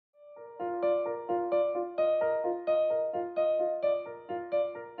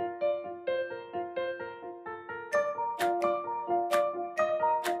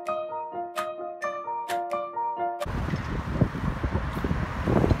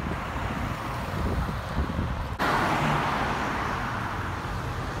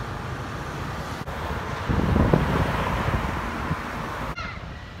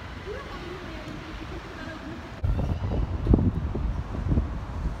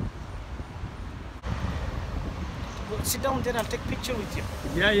sit down there, I'll take picture with you.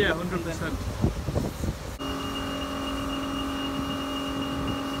 Yeah, 100%.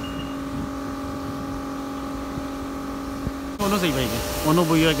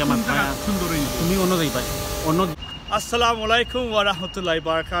 Assalamu alaikum wa rahmatullahi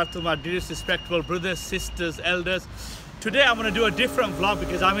wa barakatuh, my dearest respectable brothers, sisters, elders. Today I'm going to do a different vlog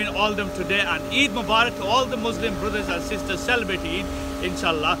because I'm in Oldham today, and Eid Mubarak to all the Muslim brothers and sisters celebrating Eid,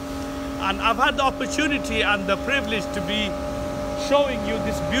 inshallah. And I've had the opportunity and the privilege to be showing you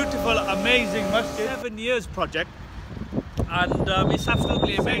this beautiful, amazing masjid. 7 years project, and it's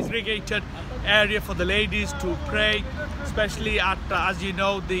absolutely a segregated area for the ladies to pray, especially at, as you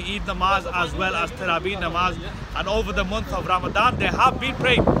know, the Eid namaz as well as Taraweeh namaz. And over the month of Ramadan, they have been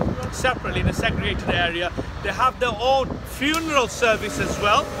praying separately in a segregated area. They have their own funeral service as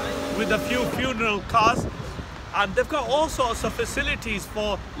well, with a few funeral cars. And they've got all sorts of facilities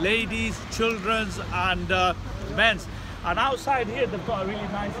for ladies, children's and men's. And outside here, they've got a really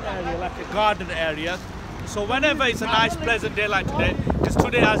nice area, like a garden area. So whenever it's a nice, pleasant day like today, because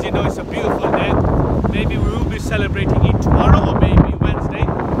today, as you know, it's a beautiful day. Maybe we will be celebrating it tomorrow or maybe Wednesday.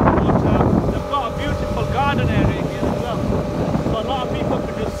 But they've got a beautiful garden area here as well. So a lot of people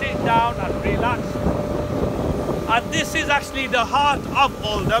can just sit down and relax. And this is actually the heart of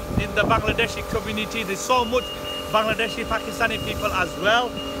Oldham in the Bangladeshi community. There's so much Bangladeshi, Pakistani people as well.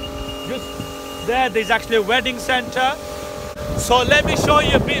 Just there's actually a wedding center. So let me show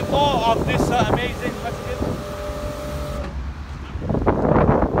you a bit more of this amazing masjid.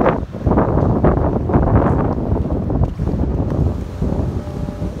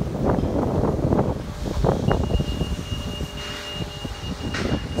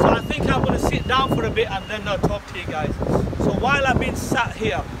 So I think I'm going to sit down for a bit and then I'll talk to you guys. So while I've been sat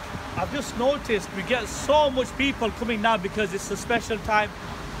here, I've just noticed we get so much people coming now because it's a special time,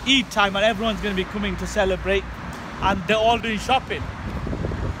 Eid time, and everyone's going to be coming to celebrate, and they're all doing shopping.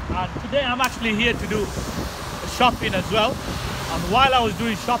 And today I'm actually here to do shopping as well. And while I was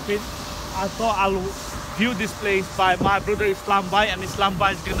doing shopping, I thought I'll view this place by my brother Islam Bhai, and Islam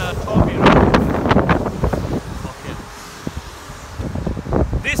Bhai is gonna talk me around. Okay.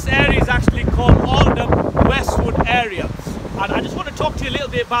 This area is actually called Oldham Westwood area. And I just want to talk to you a little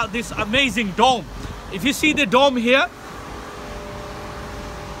bit about this amazing dome. If you see the dome here,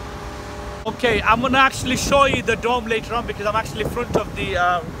 okay, I'm going to actually show you the dome later on because I'm actually in front of the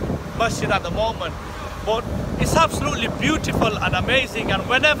masjid at the moment. But it's absolutely beautiful and amazing, and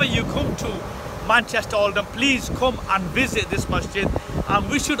whenever you come to Manchester Oldham, please come and visit this masjid. And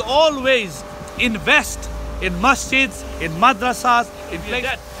we should always invest in masjids, in madrasas, in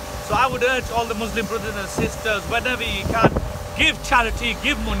places. So I would urge all the Muslim brothers and sisters, whenever you can, give charity,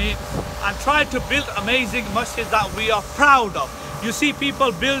 give money, and try to build amazing masjids that we are proud of. You see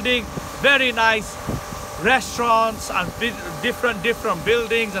people building very nice restaurants and different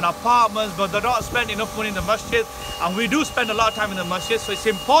buildings and apartments, but they're not spending enough money in the masjid. And we do spend a lot of time in the masjid, so it's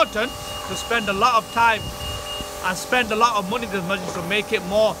important to spend a lot of time and spend a lot of money in the masjid to make it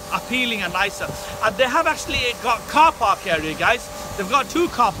more appealing and nicer. And they have actually got car park area, guys. They've got 2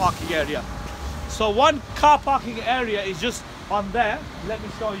 car parking area. So one car parking area is just on there. Let me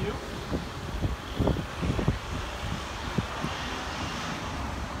show you.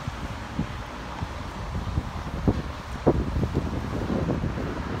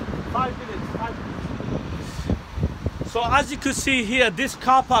 Five minutes. So as you can see here, this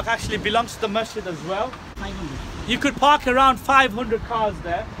car park actually belongs to the masjid as well. 500. You could park around 500 cars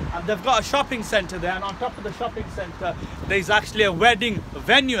there, and they've got a shopping center there, and on top of the shopping center there's actually a wedding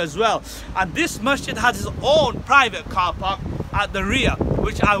venue as well. And this masjid has its own private car park at the rear,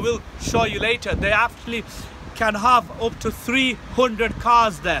 which I will show you later. They actually can have up to 300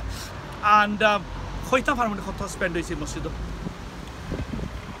 cars there. And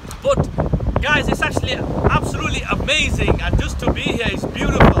but guys, it's actually absolutely amazing, and just to be here is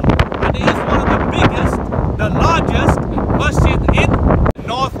beautiful. And it is one of the biggest, the largest masjid in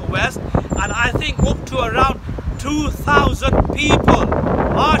Northwest, and I think up to around 2,000 people,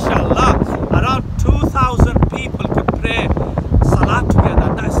 mashallah, around 2,000 people could pray salat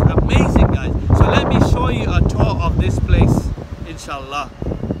together. That's amazing, guys. So let me show you a tour of this place, inshallah.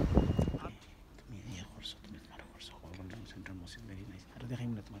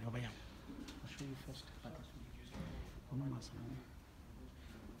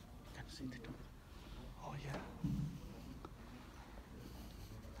 Oh yeah.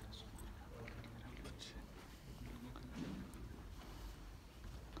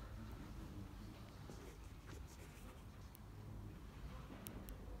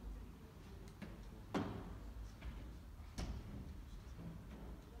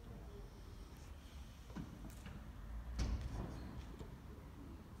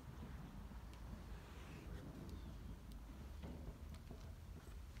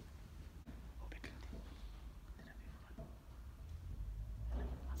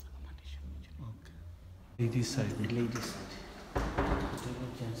 Ladies side. The ladies side. The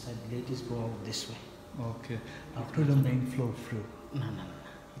gents side. Ladies go out this way. Okay. After the main floor through. No.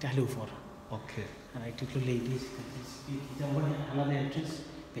 It allow for. Okay. Right to ladies. It's another entrance.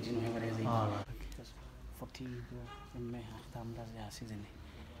 But you know where is it? Alright. 40 में हमला से आसी जने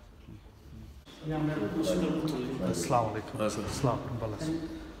ये हमरा Assalamu alaikum. Assalamu alaikum.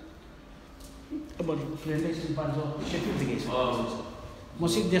 अब presentation पर जो शेफी दिखेगा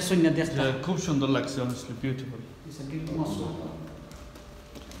मस्जिद देश न देश खूब सुंदर लगছে, honestly beautiful. It's a beautiful mosque.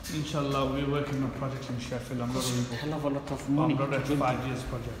 Inshallah, we're working on a project in Sheffield. I'm not really. Hell of a lot of money. I'm not at 5 years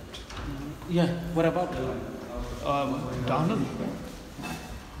project. Yeah. What about? Donald.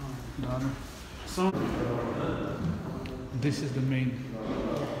 So. This is the main.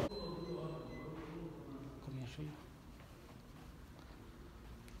 Come here, show you.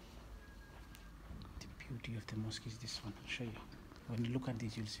 The beauty of the mosque is this one. I'll show you. When you look at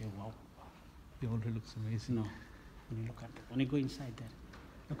this, you'll say, "Wow." It already looks amazing. No. When you look at it, when you go inside there,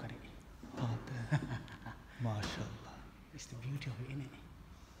 look at it. Oh, there. MashaAllah. It's the beauty of it, innit?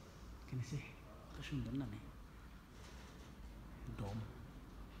 Can you see? Dome.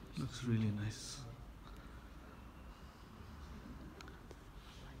 Looks really nice.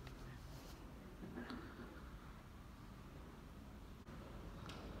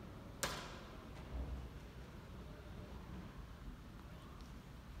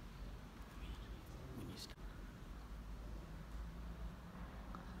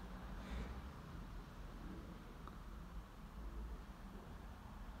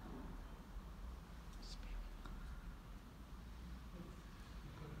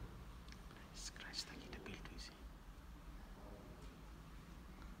 Scratch the key to build, you see.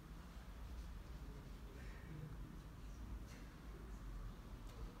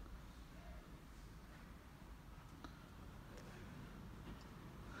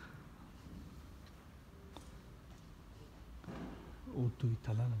 Oh, tu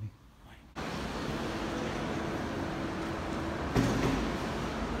italiano.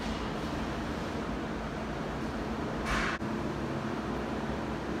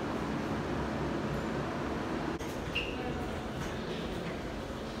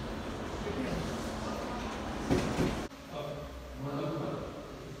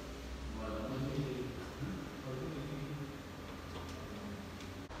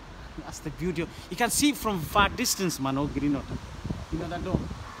 That's the beauty of, you can see from far distance, man. Oh, green water. You know that dome?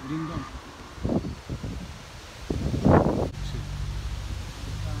 Green dome.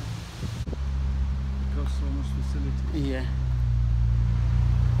 Got so much facility. Yeah.